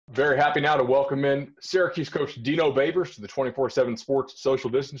Very happy now to welcome in Syracuse coach Dino to the 24/7 Sports Social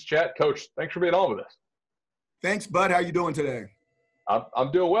Distance Chat. Coach, thanks for being on with us. Thanks, Bud. How you doing today?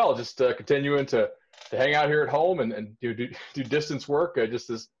 I'm doing well. Just continuing to hang out here at home and do distance work. Just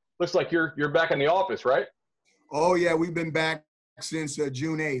as looks like you're back in the office, right? Oh yeah, we've been back since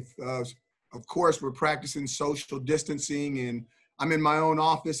June 8th. Of course, we're practicing social distancing, and I'm in my own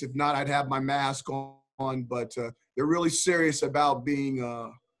office. If not, I'd have my mask on. But they're really serious about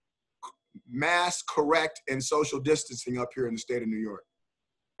being mask correct and social distancing up here in the state of New York.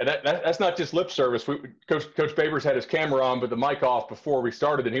 And that's not just lip service. Coach Babers had his camera on, but the mic off before we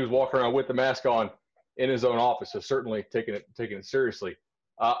started, and he was walking around with the mask on in his own office. So certainly taking it seriously.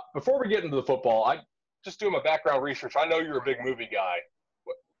 Before we get into the football, I just doing my background research. I know you're a big movie guy.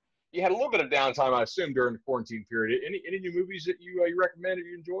 You had a little bit of downtime, I assume, during the quarantine period. Any new movies that you recommended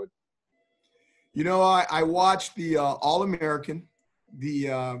you enjoyed? You know, I watched the All-American.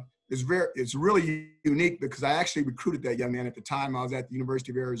 It's really unique because I actually recruited that young man at the time. I was at the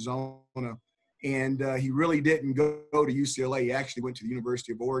University of Arizona, and he really didn't go to UCLA. He actually went to the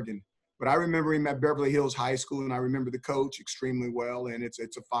University of Oregon. But I remember him at Beverly Hills High School, and I remember the coach extremely well, and it's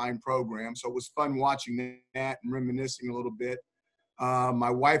a fine program. So it was fun watching that and reminiscing a little bit. My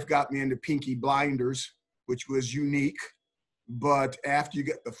wife got me into Peaky Blinders, which was unique. But after you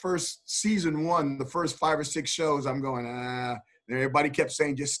get the first season one, the first 5 or 6 shows, I'm going, And everybody kept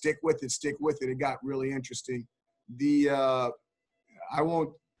saying, just stick with it, stick with it. It got really interesting. There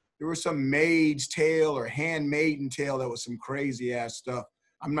was some Maid's Tale or Handmaiden Tale that was some crazy ass stuff.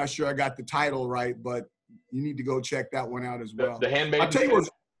 I'm not sure I got the title right, but you need to go check that one out as well. The Handmaiden. I'll tell you what.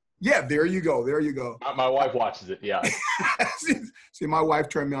 Yeah, there you go. There you go. My wife watches it. Yeah. See, my wife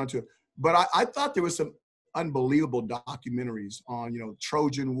turned me on to it. But I thought there was some unbelievable documentaries on,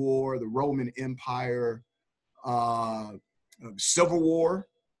 Trojan War, the Roman Empire, Civil War.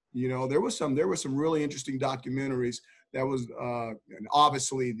 There was some really interesting documentaries. That was and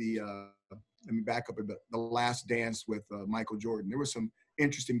obviously let me back up a bit. The Last Dance with Michael Jordan. There were some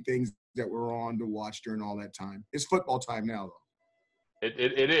interesting things that were on to watch during all that time. It's football time now, though.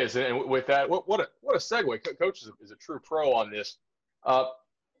 It is, and with that, what a segue. Coach is a true pro on this.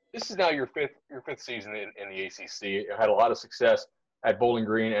 This is now your fifth season in the ACC. You had a lot of success at Bowling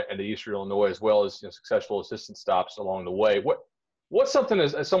Green and the Eastern Illinois, as well as successful assistant stops along the way. What's something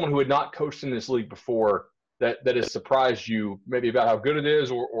as someone who had not coached in this league before that has surprised you, maybe about how good it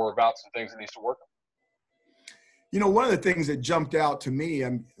is, or about some things that needs to work on? One of the things that jumped out to me,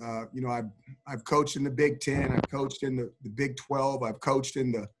 I've coached in the Big Ten, I've coached in the Big 12, I've coached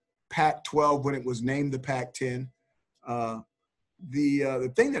in the Pac-12 when it was named the Pac-10.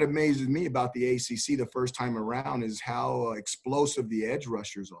 The thing that amazes me about the ACC the first time around is how explosive the edge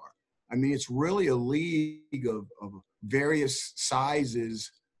rushers are. I mean, it's really a league of various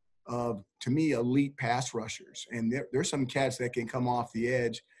sizes of, to me, elite pass rushers. And there's some cats that can come off the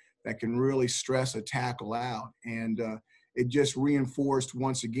edge that can really stress a tackle out. And it just reinforced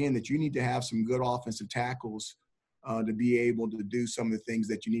once again that you need to have some good offensive tackles to be able to do some of the things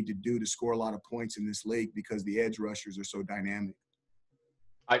that you need to do to score a lot of points in this league because the edge rushers are so dynamic.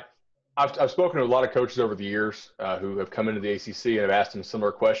 I've spoken to a lot of coaches over the years who have come into the ACC and have asked them a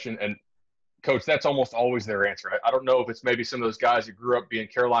similar question. And, Coach, that's almost always their answer. I don't know if it's maybe some of those guys that grew up being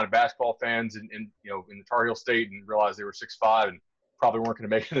Carolina basketball fans in the Tar Heel State and realized they were 6'5" and probably weren't going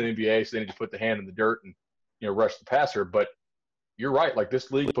to make it in the NBA, so they need to put the hand in the dirt and rush the passer. But you're right. Like,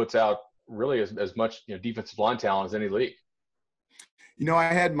 this league puts out really as much defensive line talent as any league. I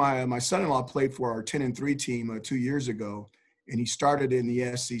had my son-in-law played for our 10-3 team 2 years ago, and he started in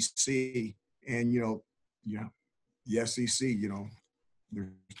the SEC. And the SEC,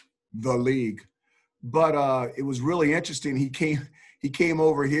 the league. But it was really interesting. He came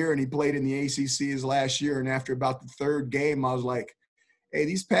over here and he played in the ACC his last year. And after about the third game, I was like, hey,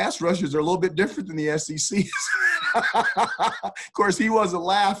 these pass rushers are a little bit different than the SEC. Of course, he wasn't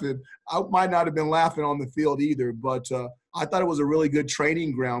laughing. I might not have been laughing on the field either, but I thought it was a really good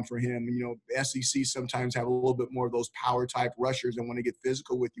training ground for him. SEC sometimes have a little bit more of those power type rushers and want to get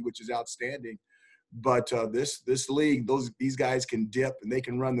physical with you, which is outstanding. But this league, these guys can dip and they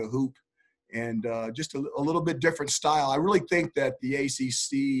can run the hoop, and just a little bit different style. I really think that the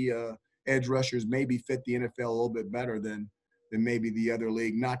ACC edge rushers maybe fit the NFL a little bit better than maybe the other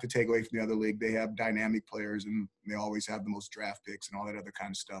league. Not to take away from the other league, they have dynamic players and they always have the most draft picks and all that other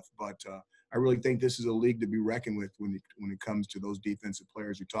kind of stuff. But I really think this is a league to be reckoned with when it comes to those defensive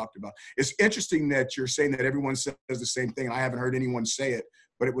players we talked about. It's interesting that you're saying that everyone says the same thing. I haven't heard anyone say it,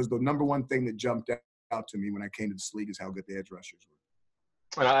 but it was the number one thing that jumped out to me when I came to this league is how good the edge rushers were.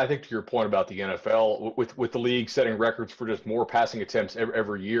 And I think to your point about the NFL, with the league setting records for just more passing attempts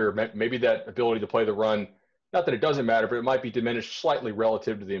every year, maybe that ability to play the run, not that it doesn't matter, but it might be diminished slightly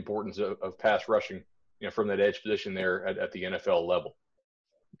relative to the importance of pass rushing, from that edge position there at the NFL level.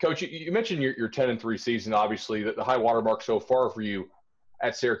 Coach, you mentioned your 10-3 season, obviously, the high watermark so far for you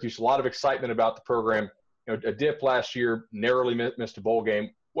at Syracuse. A lot of excitement about the program. A dip last year, narrowly missed a bowl game.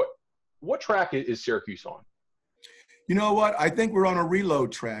 What track is Syracuse on? You know what? I think we're on a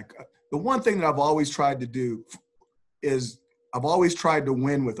reload track. The one thing that I've always tried to do is I've always tried to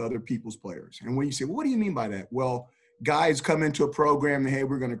win with other people's players. And when you say, well, what do you mean by that? Well, guys come into a program and, hey,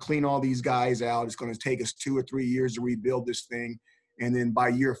 we're going to clean all these guys out. It's going to take us 2 or 3 years to rebuild this thing. And then by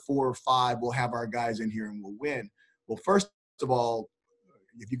year 4 or 5, we'll have our guys in here and we'll win. Well, first of all,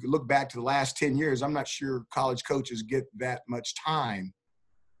 if you could look back to the last 10 years, I'm not sure college coaches get that much time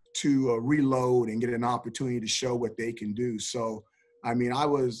to reload and get an opportunity to show what they can do. So, I mean, I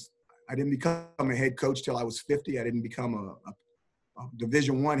didn't become a head coach till I was 50. I didn't become a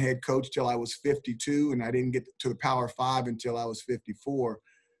Division I head coach till I was 52, and I didn't get to the Power 5 until I was 54.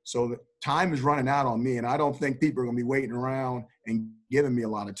 So the time is running out on me, and I don't think people are going to be waiting around and giving me a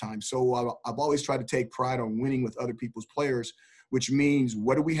lot of time. So I've always tried to take pride on winning with other people's players, which means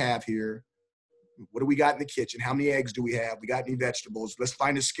what do we have here? What do we got in the kitchen? How many eggs do we have? We got any vegetables? Let's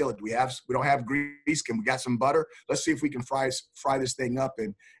find a skillet. We don't have grease. Can we got some butter? Let's see if we can fry this thing up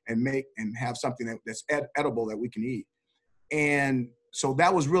and have something that's edible that we can eat. And so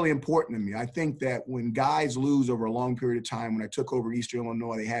that was really important to me. I think that when guys lose over a long period of time, when I took over Eastern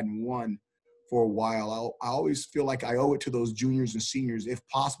Illinois, they hadn't won for a while. I always feel like I owe it to those juniors and seniors, if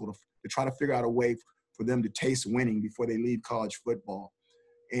possible, to try to figure out a way for them to taste winning before they leave college football.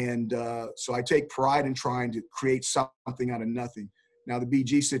 And so I take pride in trying to create something out of nothing. Now, the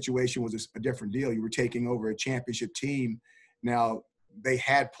BG situation was a different deal. You were taking over a championship team. Now, they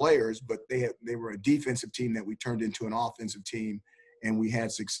had players, but they were a defensive team that we turned into an offensive team, and we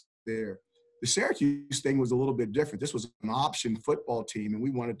had success there. The Syracuse thing was a little bit different. This was an option football team, and we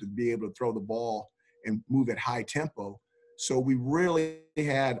wanted to be able to throw the ball and move at high tempo. So we really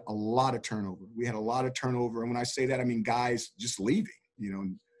had a lot of turnover. And when I say that, I mean guys just leaving.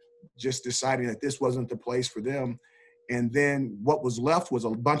 Just deciding that this wasn't the place for them. And then what was left was a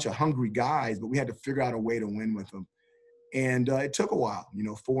bunch of hungry guys, but we had to figure out a way to win with them. And it took a while,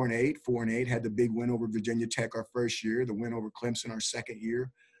 4-8, had the big win over Virginia Tech our first year, the win over Clemson our second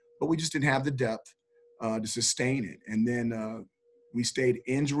year, but we just didn't have the depth to sustain it. And then we stayed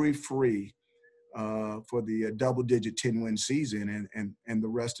injury-free for the double-digit 10-win season, and the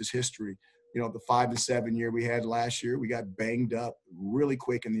rest is history. The 5-7 year we had last year, we got banged up really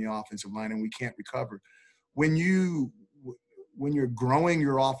quick in the offensive line, and we can't recover. When you're growing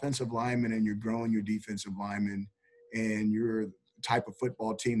your offensive linemen and you're growing your defensive linemen, and you're the type of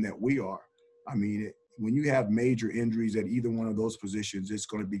football team that we are, I mean, when you have major injuries at either one of those positions, it's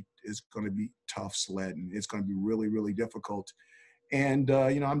going to be tough sledding. It's going to be really, really difficult. And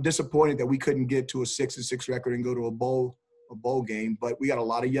I'm disappointed that we couldn't get to a 6-6 record and go to a bowl game, but we got a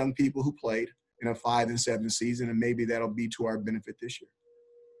lot of young people who played in a 5-7 season, and maybe that'll be to our benefit this year.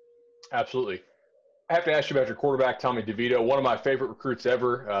 Absolutely. I have to ask you about your quarterback, Tommy DeVito, one of my favorite recruits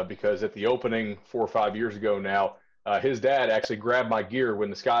ever, because at the opening 4 or 5 years ago now, his dad actually grabbed my gear when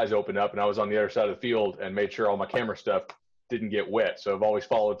the skies opened up, and I was on the other side of the field and made sure all my camera stuff didn't get wet. So I've always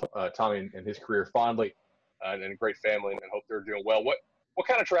followed Tommy and his career fondly, and a great family, and hope they're doing well. What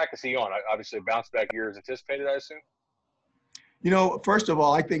kind of track is he on? Obviously, a bounce back year is anticipated, I assume. First of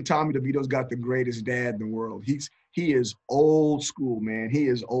all, I think Tommy DeVito's got the greatest dad in the world. He is old school, man. He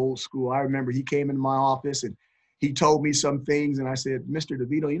is old school. I remember he came into my office and he told me some things, and I said, Mr.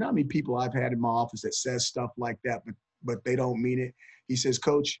 DeVito, you know how many people I've had in my office that says stuff like that, but they don't mean it? He says,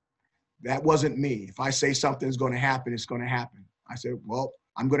 Coach, that wasn't me. If I say something's going to happen, it's going to happen. I said, well,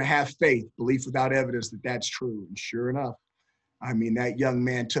 I'm going to have faith, belief without evidence that that's true. And sure enough, I mean, that young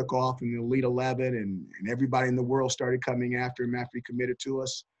man took off in the Elite 11, and everybody in the world started coming after him after he committed to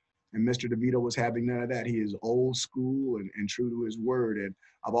us. And Mr. DeVito was having none of that. He is old school and true to his word. And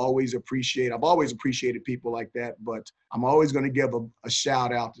I've always appreciated people like that, but I'm always going to give a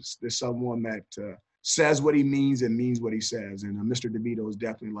shout out to someone that says what he means and means what he says. And Mr. DeVito is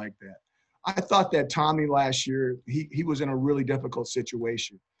definitely like that. I thought that Tommy last year, he was in a really difficult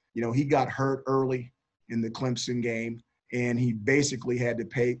situation. He got hurt early in the Clemson game, and he basically had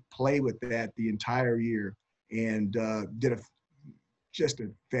to play with that the entire year, and did just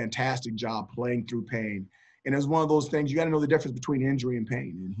a fantastic job playing through pain. And it was one of those things, you got to know the difference between injury and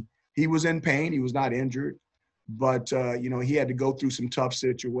pain. And he was in pain. He was not injured, But, he had to go through some tough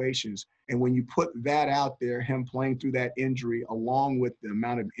situations. And when you put that out there, him playing through that injury, along with the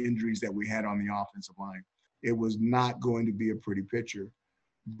amount of injuries that we had on the offensive line, it was not going to be a pretty picture.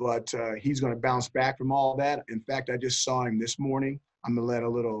 But he's going to bounce back from all that. In fact, I just saw him this morning. I'm going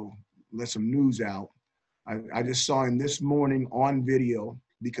to let some news out. I just saw him this morning on video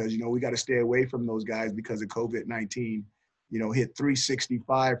because, we got to stay away from those guys because of COVID-19. Hit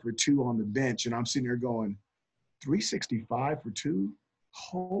 365 for 2 on the bench. And I'm sitting here going, 365 for 2?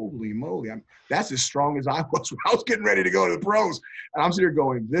 Holy moly. That's as strong as I was when I was getting ready to go to the pros. And I'm sitting here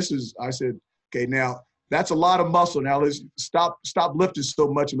going, I said, okay, now that's a lot of muscle. Now let's stop lifting so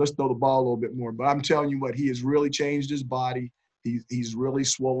much and let's throw the ball a little bit more. But I'm telling you what, he has really changed his body. He's really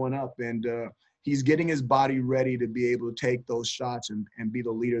swollen up, and he's getting his body ready to be able to take those shots and be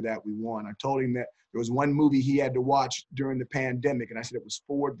the leader that we want. I told him that there was one movie he had to watch during the pandemic, and I said it was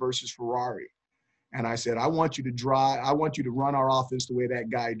Ford versus Ferrari. And I said, I want you to run our offense the way that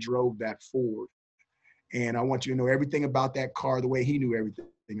guy drove that Ford. And I want you to know everything about that car the way he knew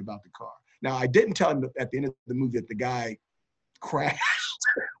everything about the car. Now, I didn't tell him at the end of the movie that the guy crashed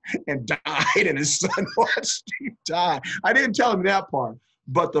and died and his son watched him die. I didn't tell him that part.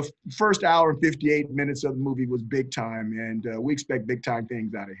 But the first hour and 58 minutes of the movie was big time, and we expect big time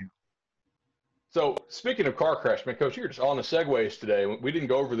things out of him. So speaking of car crash, man, Coach, you were just on the segways today. We didn't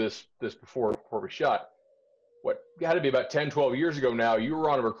go over this before we shot. What had to be about 10, 12 years ago now, you were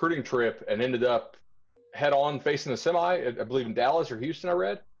on a recruiting trip and ended up head on facing the semi, I believe in Dallas or Houston, I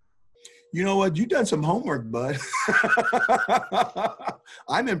read. You know what? You've done some homework, bud.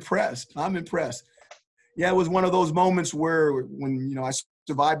 I'm impressed. Yeah, it was one of those moments when I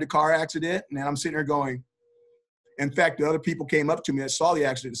survived a car accident, and I'm sitting there going, in fact, the other people came up to me that saw the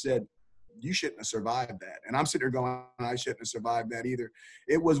accident and said, you shouldn't have survived that. And I'm sitting there going, I shouldn't have survived that either.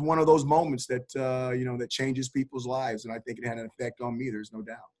 It was one of those moments that, that changes people's lives. And I think it had an effect on me. There's no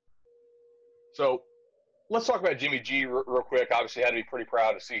doubt. So let's talk about Jimmy G real quick. Obviously, had to be pretty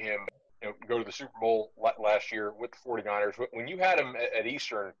proud to see him go to the Super Bowl last year with the 49ers. When you had him at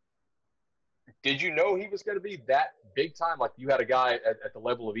Eastern, did you know he was going to be that big time? Like you had a guy at the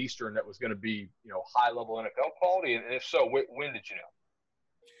level of Eastern that was going to be, high level NFL quality? And if so, when did you know?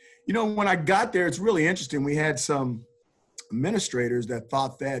 When I got there, it's really interesting. We had some administrators that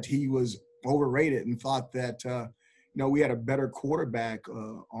thought that he was overrated and thought that, we had a better quarterback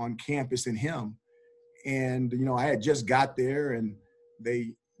on campus than him. And, I had just got there and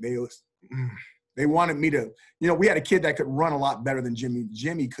they wanted me to, we had a kid that could run a lot better than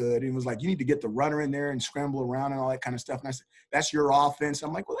Jimmy could. And it was like, you need to get the runner in there and scramble around and all that kind of stuff. And I said, that's your offense.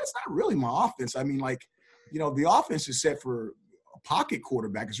 I'm like, well, that's not really my offense. I mean, the offense is set for a pocket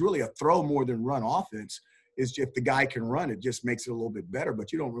quarterback. It's really a throw more than run offense. It's just if the guy can run, it just makes it a little bit better,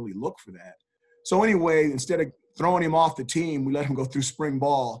 but you don't really look for that. So anyway, instead of throwing him off the team, we let him go through spring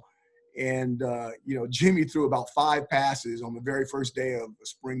ball. And, Jimmy threw about 5 passes on the very first day of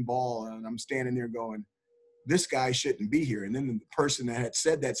spring ball. And I'm standing there going, this guy shouldn't be here. And then the person that had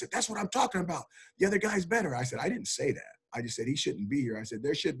said that said, that's what I'm talking about. The other guy's better. I said, I didn't say that. I just said he shouldn't be here. I said,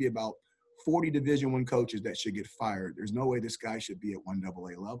 there should be about 40 Division I coaches that should get fired. There's no way this guy should be at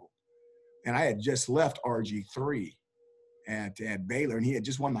 1AA level. And I had just left RG3 at Baylor, and he had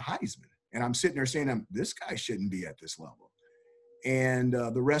just won the Heisman. And I'm sitting there saying, this guy shouldn't be at this level. And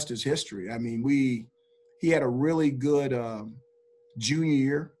the rest is history. I mean, he had a really good junior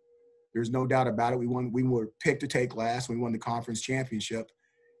year. There's no doubt about it. We were picked to take last. We won the conference championship.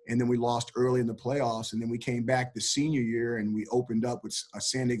 And then we lost early in the playoffs. And then we came back the senior year and we opened up with a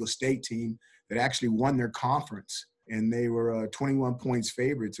San Diego State team that actually won their conference. And they were 21 points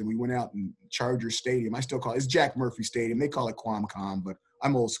favorites. And we went out in Charger Stadium. I still call it, it's Jack Murphy Stadium. They call it Qualcomm, but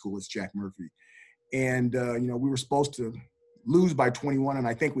I'm old school. It's Jack Murphy. And, we were supposed to lose by 21. And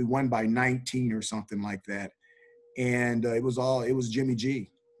I think we won by 19 or something like that. And it was Jimmy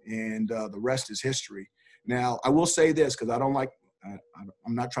G. And the rest is history. Now, I will say this because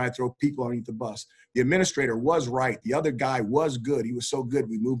I'm not trying to throw people underneath the bus. The administrator was right. The other guy was good. He was so good,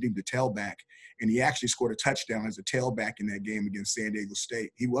 we moved him to tailback, and he actually scored a touchdown as a tailback in that game against San Diego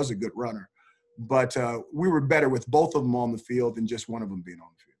State. He was a good runner. But we were better with both of them on the field than just one of them being on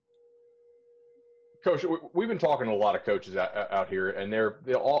the field. Coach, we've been talking to a lot of coaches out here, and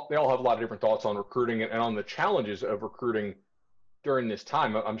they all have a lot of different thoughts on recruiting and on the challenges of recruiting during this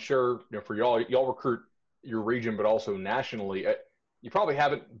time. I'm sure for y'all recruit your region, but also nationally. You probably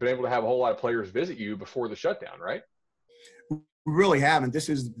haven't been able to have a whole lot of players visit you before the shutdown, right? We really haven't. This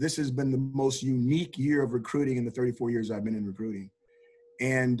has been the most unique year of recruiting in the 34 years I've been in recruiting.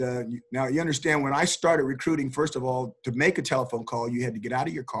 And now you understand when I started recruiting, first of all, to make a telephone call, you had to get out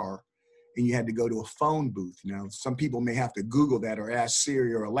of your car and you had to go to a phone booth. Now, some people may have to Google that or ask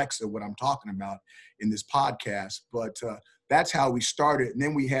Siri or Alexa what I'm talking about in this podcast, but that's how we started. And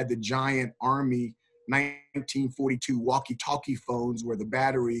then we had the giant Army 1942 walkie-talkie phones where the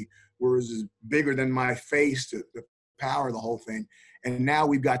battery was bigger than my face to power the whole thing. And now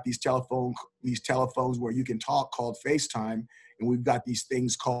we've got these telephones where you can talk, called FaceTime, and we've got these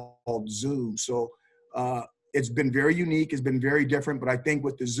things called Zoom. So it's been very unique. It's been very different. But I think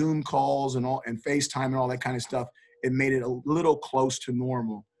with the Zoom calls and FaceTime and all that kind of stuff, it made it a little close to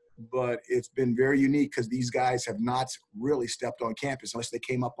normal. But it's been very unique because these guys have not really stepped on campus unless they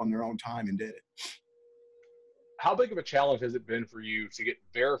came up on their own time and did it. How big of a challenge has it been for you to get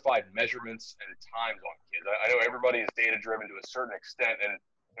verified measurements and times on kids? I know everybody is data driven to a certain extent, and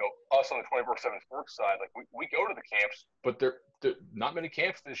us on the 24/7 sports side, like we go to the camps, but there not many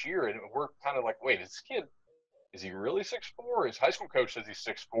camps this year, and we're kind of like, wait, is this kid, is he really 6'4"? His high school coach says he's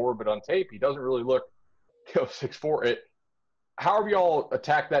 6'4", but on tape he doesn't really look 6'4". How have y'all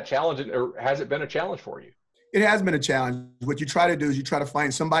attacked that challenge, or has it been a challenge for you? It has been a challenge. What you try to do is you try to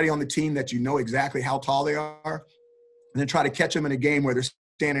find somebody on the team that you know exactly how tall they are, and then try to catch them in a game where they're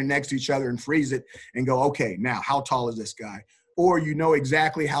standing next to each other and freeze it and go, okay, now how tall is this guy? Or you know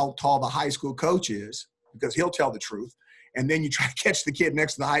exactly how tall the high school coach is because he'll tell the truth. And then you try to catch the kid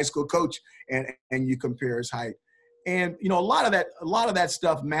next to the high school coach and you compare his height. And, a lot of that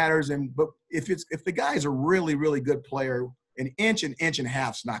stuff matters. But if the guy's a really, really good player, an inch and a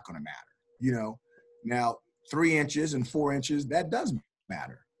half is not going to matter. Now 3 inches and 4 inches, that does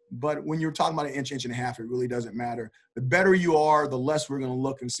matter. But when you're talking about an inch and a half, it really doesn't matter. The better you are, the less we're going to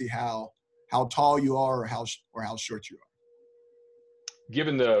look and see how tall you are or how short you are.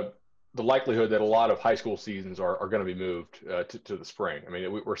 Given the likelihood that a lot of high school seasons are going to be moved to the spring, I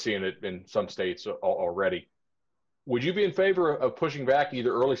mean, we're seeing it in some states already. Would you be in favor of pushing back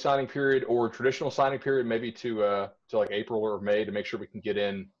either early signing period or traditional signing period, maybe to like April or May, to make sure we can get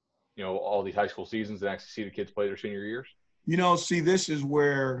in, all these high school seasons and actually see the kids play their senior years? See, this is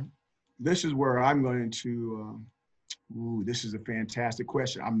where I'm going to. This is a fantastic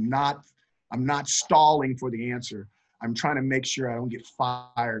question. I'm not stalling for the answer. I'm trying to make sure I don't get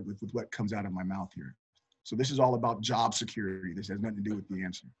fired with what comes out of my mouth here. So this is all about job security. This has nothing to do with the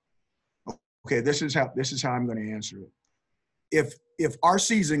answer. Okay, this is how I'm going to answer it. If our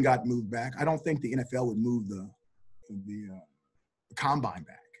season got moved back, I don't think the NFL would move the combine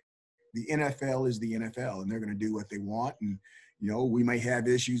back. The NFL is the NFL, and they're going to do what they want. And we may have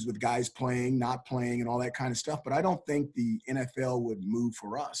issues with guys playing, not playing, and all that kind of stuff. But I don't think the NFL would move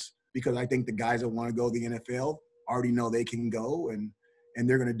for us because I think the guys that want to go to the NFL already know they can go, and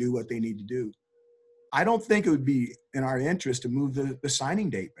they're going to do what they need to do. I don't think it would be in our interest to move the signing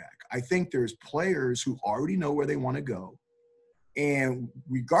date back. I think there's players who already know where they want to go. And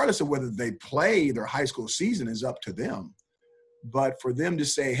regardless of whether they play their high school season is up to them. But for them to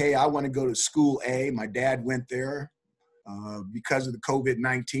say, hey, I want to go to school A, my dad went there because of the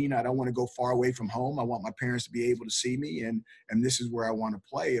COVID-19. I don't want to go far away from home. I want my parents to be able to see me, and this is where I want to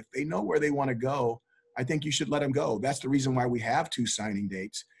play. If they know where they want to go, I think you should let them go. That's the reason why we have 2 signing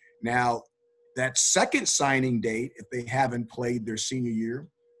dates. Now, that second signing date, if they haven't played their senior year,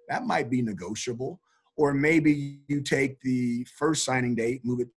 that might be negotiable. Or maybe you take the first signing date,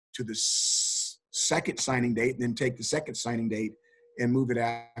 move it to the second signing date, and then take the second signing date and move it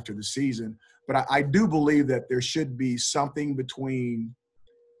after the season. But I do believe that there should be something between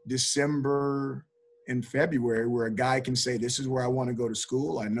December and February where a guy can say, this is where I want to go to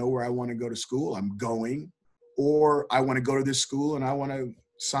school. I know where I want to go to school. I'm going. Or I want to go to this school and I want to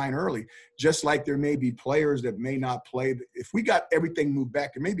sign early. Just like there may be players that may not play. If we got everything moved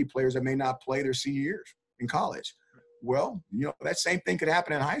back, there may be players that may not play their senior years in college. Well, that same thing could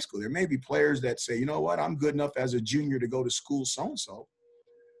happen in high school. There may be players that say, you know what, I'm good enough as a junior to go to school so-and-so.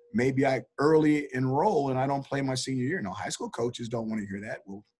 Maybe I early enroll and I don't play my senior year. No, high school coaches don't want to hear that.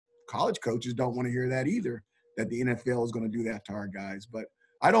 Well, college coaches don't want to hear that either, that the NFL is going to do that to our guys. But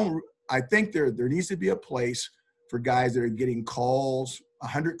I think there needs to be a place for guys that are getting calls,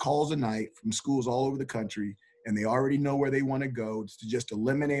 100 calls a night from schools all over the country, and they already know where they want to go, to just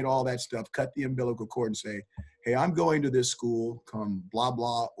eliminate all that stuff, cut the umbilical cord and say, hey, I'm going to this school, come blah,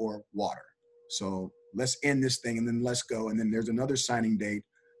 blah, or water. So let's end this thing and then let's go. And then there's another signing date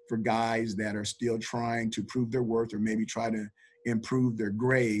for guys that are still trying to prove their worth or maybe try to improve their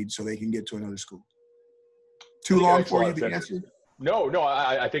grade so they can get to another school. Too long for you to answer? No,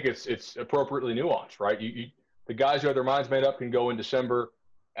 I think it's appropriately nuanced, right? The guys who have their minds made up can go in December.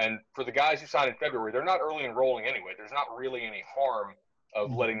 And for the guys who sign in February, they're not early enrolling anyway. There's not really any harm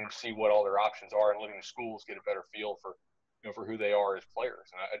of letting them see what all their options are and letting the schools get a better feel for who they are as players.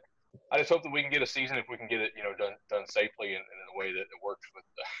 And I just hope that we can get a season, if we can get it, done safely and in a way that it works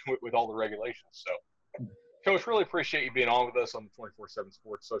with all the regulations. So, Coach, really appreciate you being on with us on the 24/7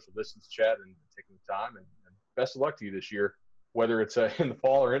 Sports Social Distance Chat and taking the time. And best of luck to you this year, whether it's in the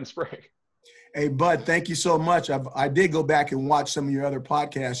fall or in the spring. Hey, Bud, thank you so much. I did go back and watch some of your other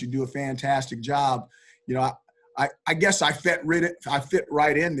podcasts. You do a fantastic job. I guess I fit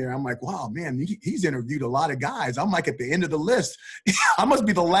right in there. I'm like, wow, man, he's interviewed a lot of guys. I'm like at the end of the list. I must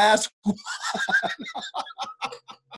be the last one.